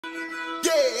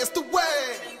it's the way.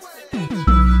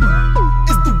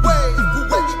 It's the way,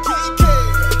 Wavykid,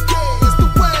 yeah, it's the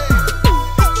way.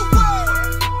 It's the way,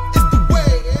 it's the way.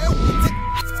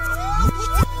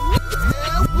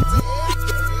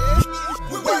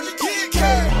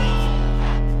 Wavykid,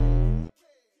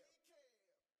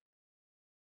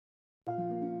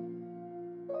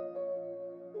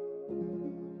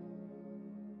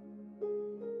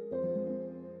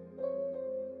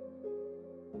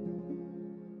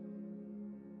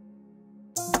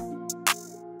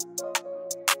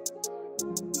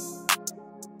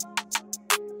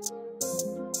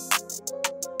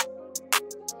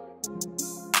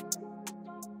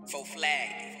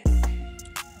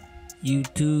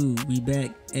 YouTube, we back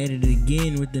at it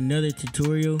again with another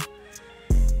tutorial.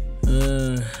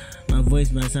 My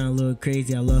voice might sound a little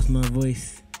crazy. I lost my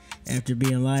voice after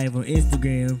being live on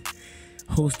Instagram,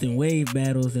 hosting wave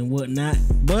battles and whatnot,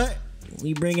 but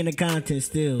we bringing the content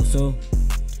still. So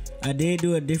I did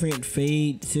do a different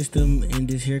fade system in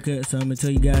this haircut, so I'm gonna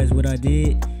tell you guys what I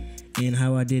did and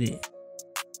how I did it.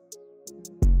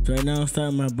 So right now I'm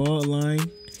starting my bald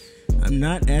line. I'm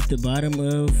not at the bottom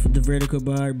of the vertical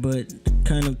bar, but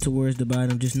kind of towards the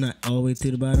bottom, just not all the way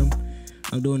to the bottom.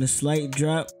 I'm doing a slight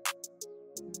drop,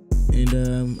 and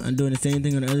I'm doing the same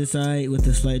thing on the other side with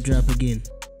a slight drop again.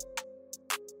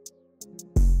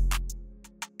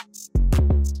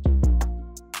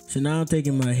 So now I'm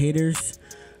taking my hitters,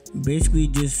 basically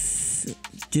just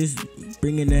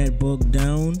bringing that bulk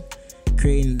down,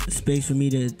 creating space for me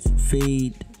to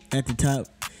fade at the top.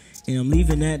 And I'm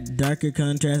leaving that darker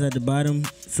contrast at the bottom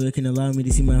so it can allow me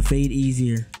to see my fade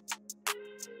easier.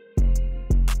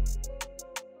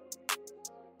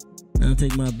 Now I'll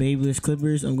take my Babyless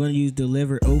clippers. I'm going to use the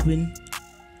lever open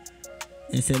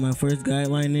and set my first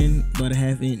guideline in about a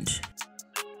 ½ inch.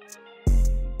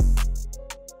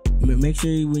 But make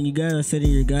sure when you guys are setting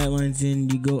your guidelines in,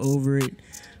 you go over it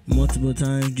multiple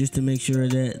times just to make sure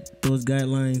that those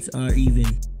guidelines are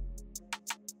even.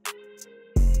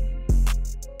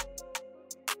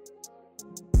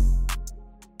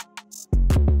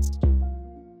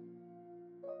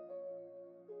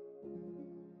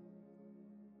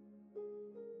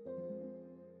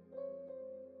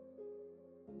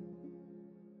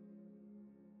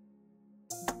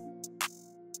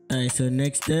 Alright, so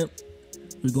next step,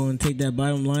 we're going to take that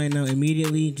bottom line out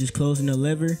immediately, just closing the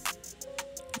lever.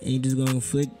 And you're just going to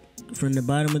flick from the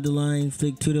bottom of the line,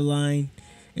 flick to the line,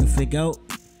 and flick out.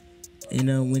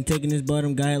 And when taking this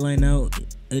bottom guideline out,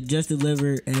 adjust the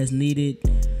lever as needed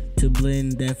to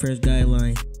blend that first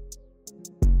guideline.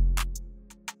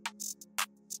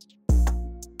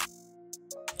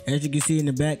 As you can see in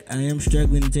the back, I am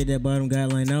struggling to take that bottom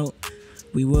guideline out.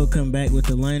 We will come back with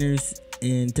the liners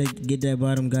and get that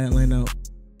bottom guideline out.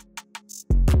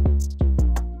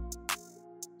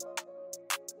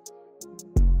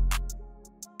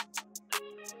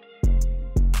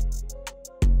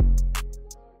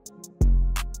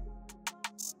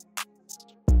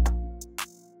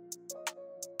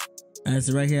 Alright,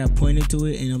 so right here I pointed to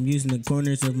it and I'm using the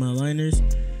corners of my liners.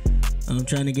 I'm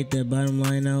trying to get that bottom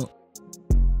line out.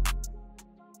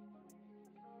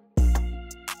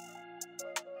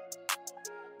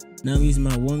 Now I'm using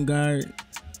my one guard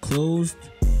closed.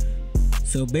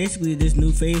 So basically this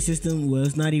new fade system, well,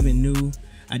 it's not even new.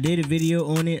 I did a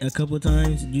video on it a couple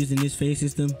times using this fade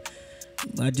system.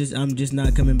 I'm just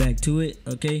not coming back to it,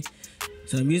 okay?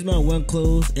 So I'm using my one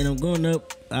closed and I'm going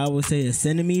up, I would say, 1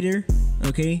 centimeter,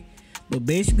 okay? But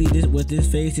basically what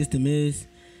this fade system is,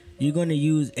 you're gonna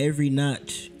use every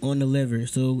notch on the lever.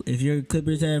 So if your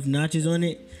clippers have notches on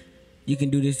it, you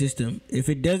can do this system. If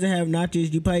it doesn't have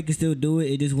notches, you probably can still do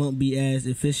it. It just won't be as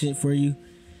efficient for you.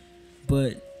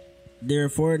 But there are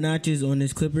 4 notches on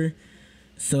this clipper,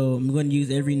 so I'm going to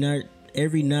use every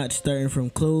notch starting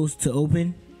from closed to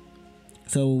open.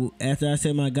 So after I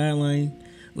set my guideline,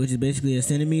 which is basically 1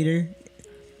 centimeter,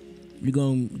 you're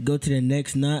going to go to the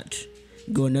next notch,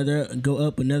 go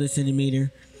up another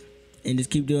centimeter, and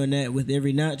just keep doing that with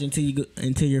every notch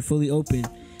until you're fully open.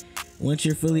 Once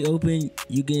you're fully open,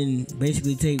 you can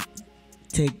basically take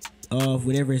off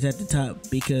whatever is at the top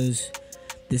because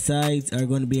the sides are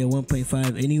going to be at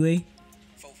 1.5 anyway.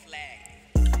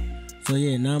 So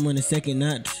yeah, now I'm on the second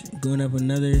notch, going up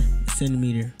another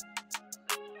centimeter.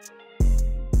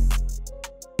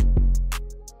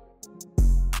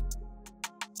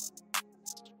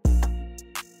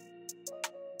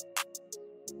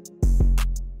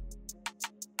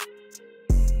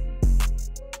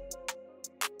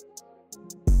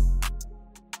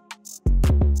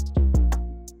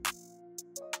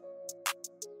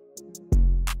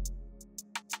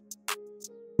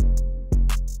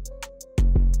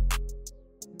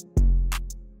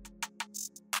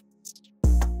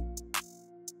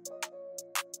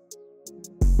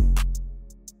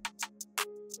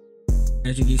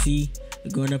 As you can see,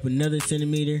 we're going up another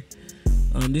centimeter.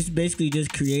 This is basically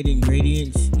just creating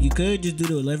gradients. You could just do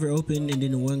the lever open and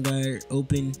then the one guard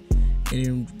open and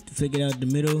then flick it out the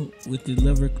middle with the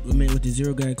with the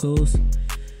 0 guard closed.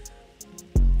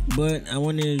 But I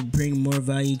want to bring more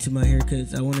value to my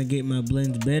haircuts. I want to get my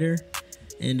blends better.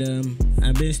 And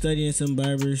I've been studying some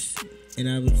barbers and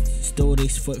I stole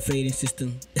this foot fading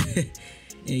system and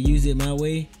use it my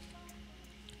way.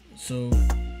 So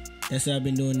that's how I've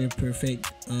been doing to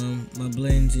perfect my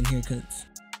blends and haircuts.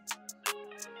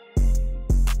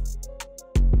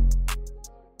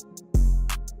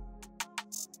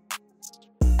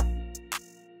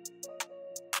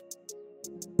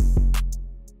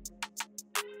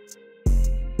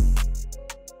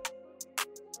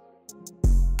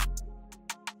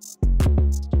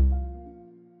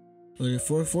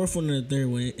 For the fourth one and the third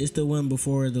one, it's the one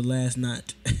before the last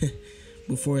knot,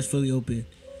 before it's fully open.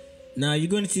 Now you're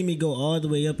going to see me go all the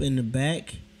way up in the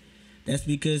back. That's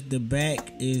because the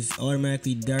back is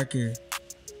automatically darker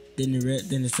than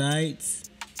the sides.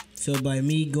 So by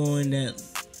me going that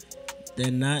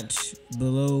notch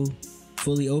below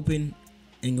fully open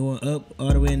and going up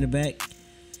all the way in the back,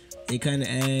 it kind of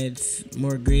adds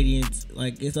more gradients.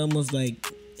 Like it's almost like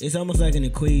an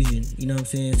equation, you know what I'm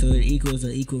saying? So it equals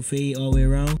an equal fade all the way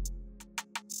around.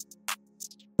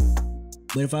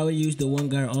 But if I would use the one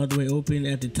guard all the way open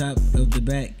at the top of the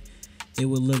back, it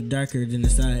would look darker than the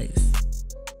sides.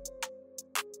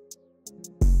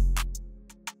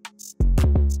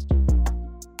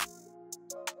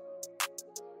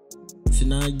 So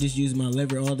now I just use my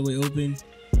lever all the way open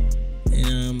and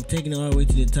I'm taking it all the way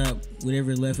to the top,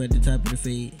 whatever left at the top of the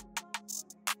fade.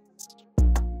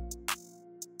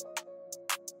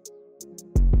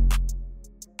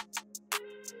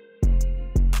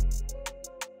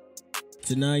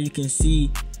 So now you can see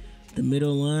the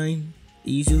middle line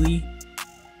easily.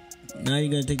 Now you're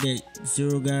gonna take that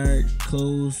 0 guard,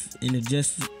 close, and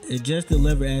adjust the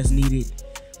lever as needed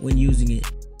when using it.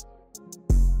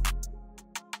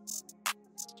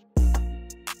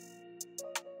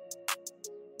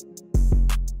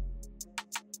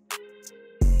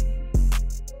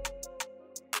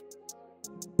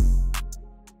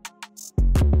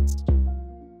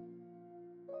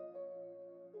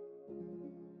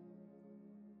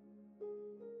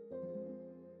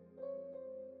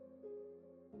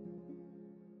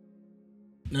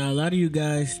 Now a lot of you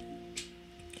guys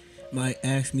might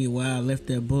ask me why I left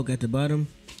that bulk at the bottom.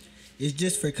 It's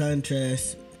just for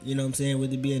contrast, you know what I'm saying?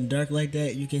 With it being dark like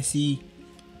that, you can see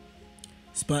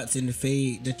spots in the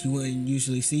fade that you wouldn't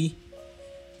usually see,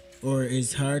 or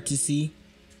it's hard to see.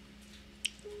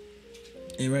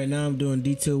 And right now I'm doing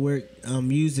detail work.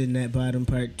 I'm using that bottom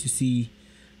part to see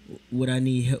what I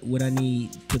need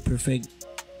to perfect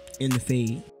in the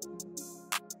fade.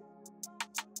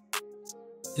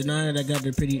 So now that I got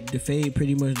the fade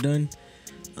pretty much done,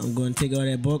 I'm going to take all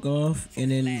that bulk off,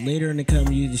 and then later in the cut I'm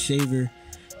going to use the shaver,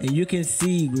 and you can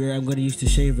see where I'm going to use the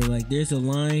shaver. Like there's a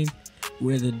line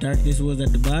where the darkness was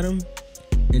at the bottom,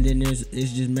 and then it's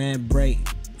just mad bright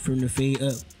from the fade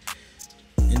up.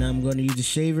 And I'm going to use the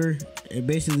shaver. It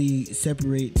basically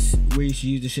separates where you should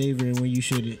use the shaver and where you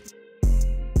shouldn't.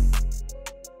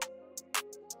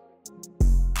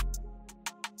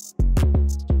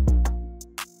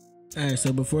 Alright,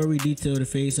 so before we detail the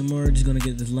fade some more, just gonna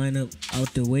get this lineup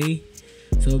out the way.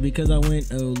 So because I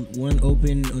went one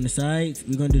open on the sides,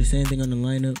 we're gonna do the same thing on the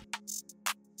lineup.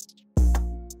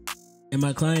 And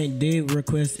my client did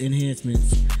request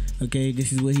enhancements. Okay,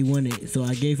 this is what he wanted. So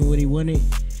I gave him what he wanted,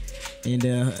 and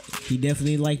he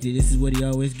definitely liked it. This is what he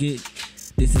always get.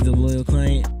 This is a loyal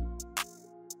client.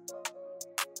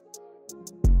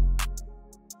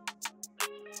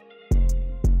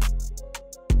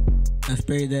 I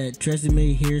sprayed that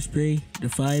Tresemme hairspray, the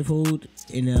 5-hold,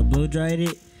 and I blow dried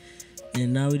it.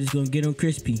 And now we're just gonna get them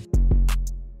crispy.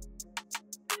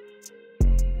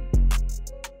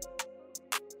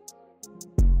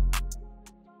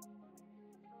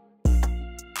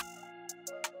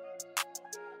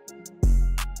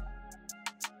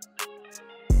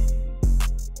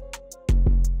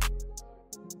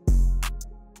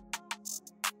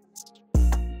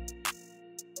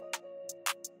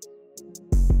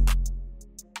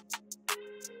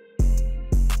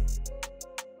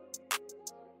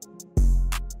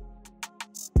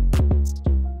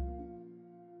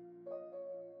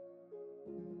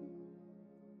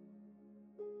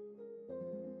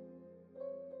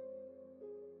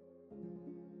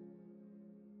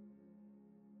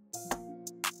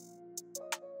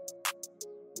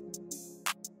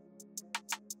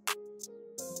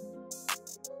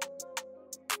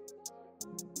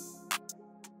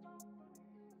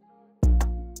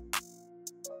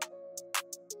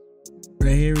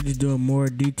 here we're just doing more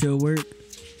detail work,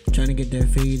 trying to get that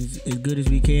fade as good as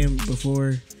we can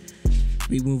before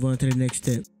we move on to the next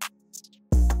step.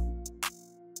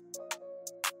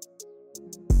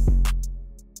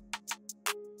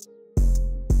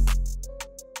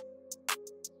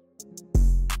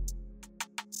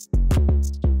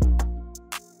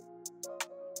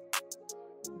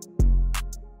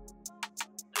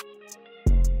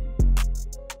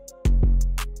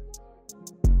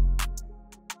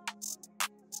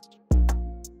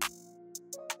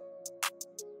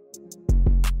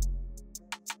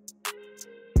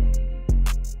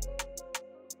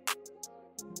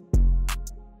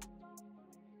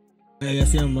 I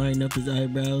see him lining up his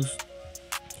eyebrows.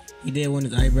 He did want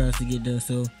his eyebrows to get done,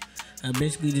 so I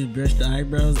basically just brush the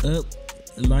eyebrows up,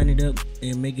 line it up,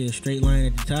 and make it a straight line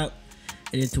at the top,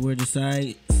 and then toward the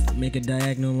side, make a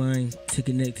diagonal line to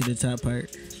connect to the top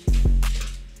part.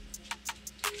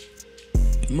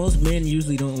 Most men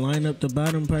usually don't line up the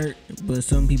bottom part, but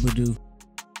some people do.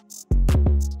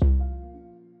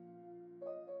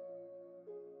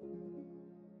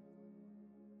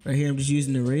 Right here, I'm just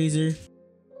using the razor.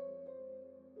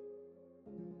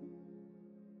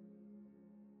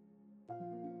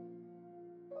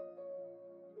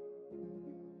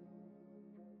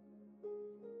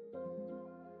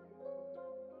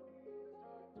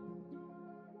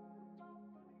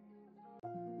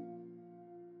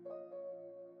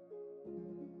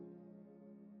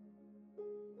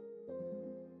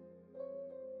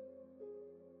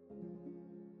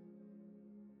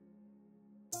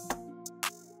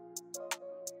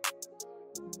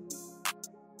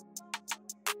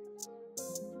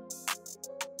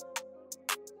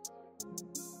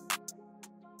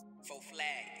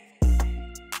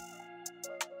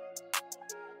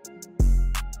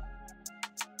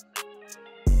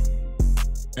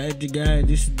 Alright, you guys,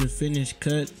 this is the finished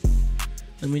cut.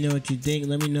 Let me know what you think.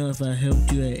 Let me know if I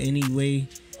helped you in any way.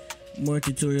 More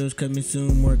tutorials coming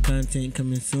soon, more content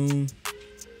coming soon.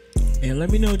 And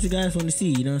let me know what you guys want to see,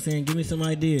 you know what I'm saying? Give me some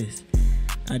ideas.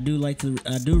 I do read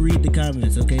the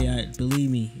comments, okay?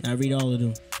 Believe me, I read all of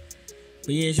them.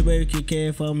 But yeah, it's your Wavykid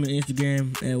Kev. Follow me on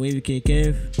Instagram at Wavykid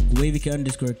Kev.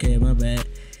 Wavykid_Kev, my bad.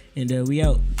 And we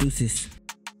out. Deuces.